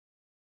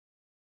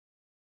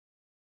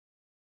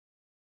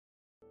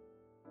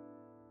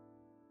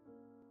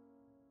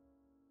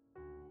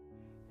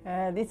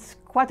It's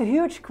quite a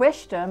huge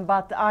question,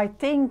 but I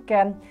think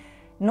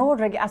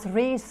Nordreg as a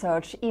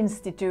research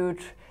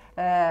institute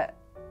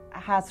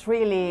has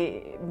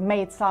really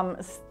made some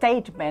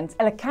statements,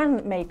 and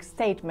can make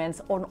statements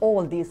on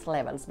all these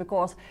levels,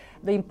 because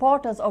the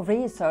importance of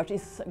research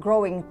is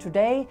growing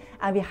today,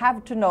 and we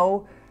have to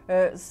know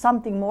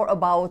something more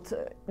about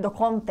the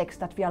context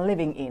that we are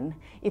living in.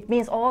 It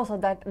means also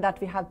that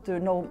we have to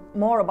know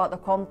more about the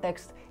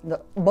context,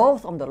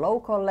 both on the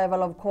local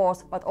level, of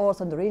course, but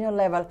also on the regional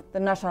level, the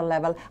national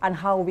level, and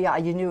how we are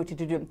united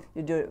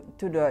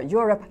to the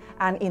Europe,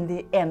 and in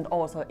the end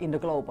also in the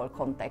global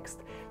context.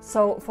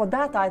 So for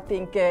that, I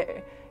think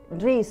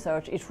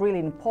research is really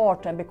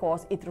important,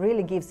 because it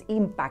really gives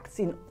impacts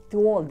to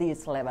all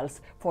these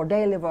levels for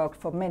daily work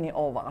for many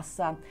of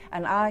us.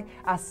 And I,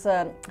 as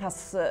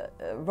has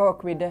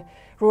worked with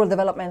rural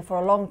development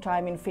for a long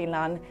time in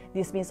Finland,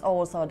 this means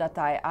also that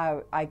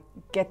I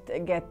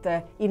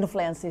get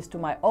influences to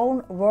my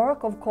own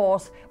work, of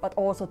course, but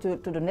also to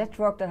the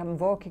network that I'm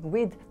working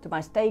with, to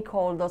my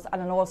stakeholders, and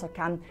then also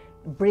can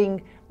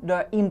bring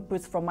the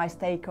inputs from my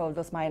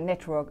stakeholders, my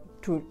network,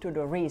 to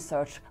the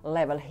research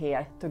level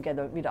here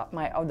together with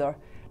my other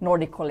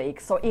Nordic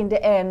colleagues. So in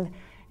the end,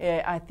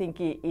 I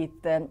think it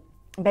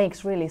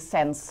makes really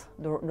sense,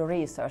 the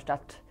research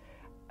that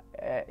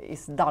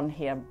is done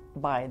here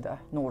by the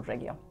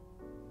Nordregio.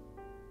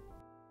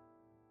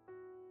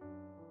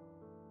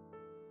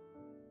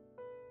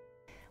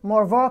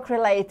 More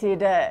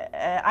work-related,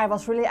 I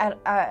was really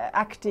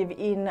active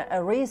in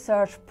a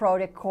research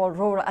project called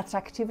Rural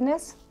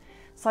Attractiveness.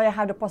 So I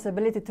had the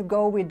possibility to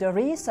go with the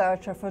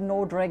researcher for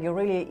Nordregio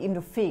really in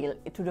the field,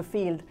 to the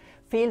field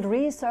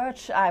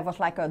research. I was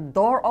like a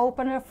door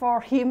opener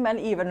for him and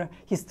even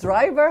his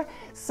driver.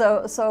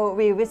 So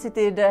we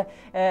visited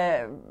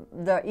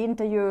the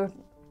interview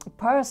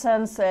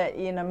persons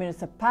in a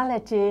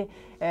municipality,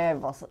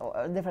 was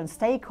different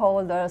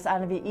stakeholders,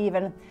 and we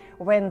even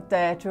went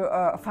to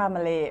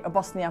a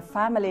Bosnian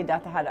family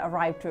that had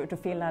arrived to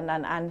Finland,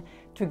 and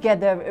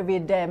together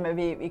with them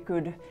we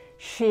could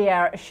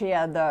share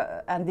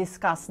and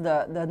discuss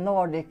the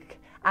Nordic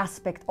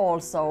aspect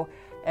also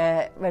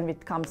when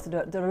it comes to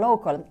the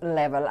local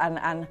level,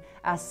 and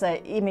as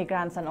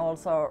immigrants and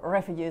also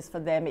refugees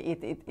for them,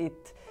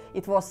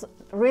 it was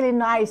really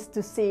nice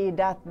to see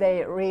that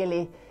they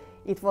really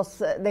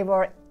they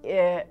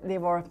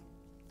were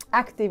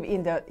active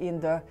in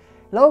the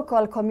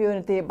local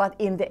community, but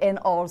in the end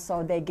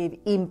also they gave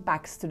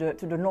impacts to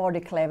the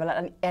Nordic level,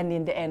 and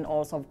in the end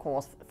also, of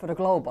course, for the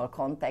global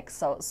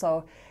context.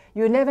 So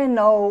you never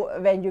know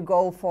when you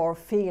go for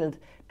field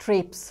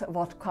trips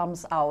what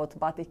comes out,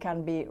 but it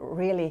can be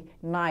really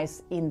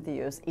nice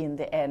interviews in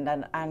the end,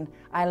 and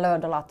I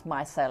learned a lot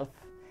myself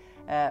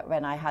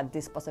when I had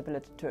this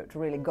possibility to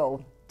really go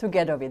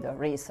together with a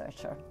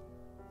researcher.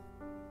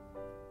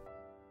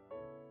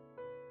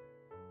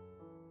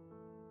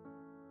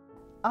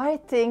 I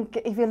think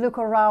if you look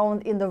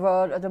around in the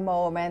world at the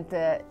moment,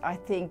 I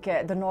think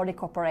the Nordic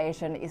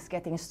cooperation is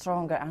getting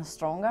stronger and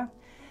stronger,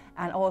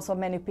 and also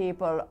many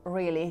people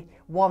really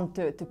want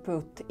to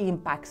put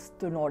impacts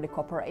to Nordic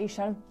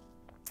cooperation,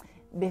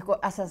 because,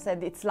 as I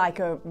said, it's like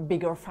a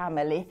bigger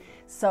family.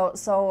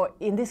 So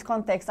in this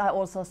context, I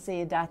also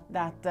see that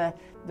the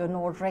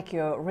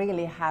Nordregio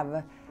really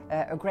have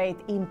a great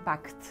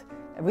impact.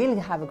 Will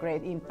have a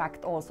great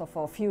impact also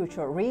for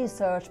future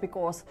research,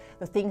 because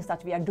the things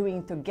that we are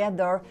doing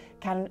together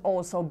can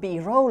also be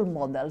role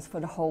models for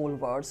the whole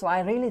world. So I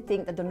really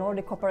think that the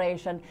Nordic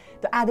cooperation,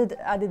 the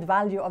added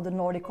value of the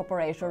Nordic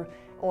cooperation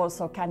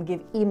also can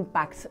give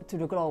impacts to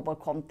the global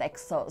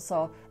context.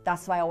 So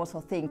that's why I also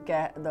think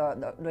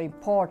the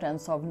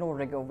importance of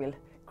Nordregio will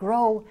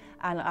grow,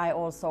 and I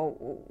also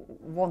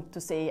want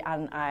to see,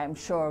 and I'm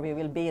sure we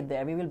will be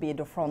there, we will be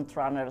the front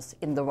runners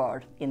in the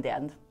world in the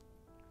end.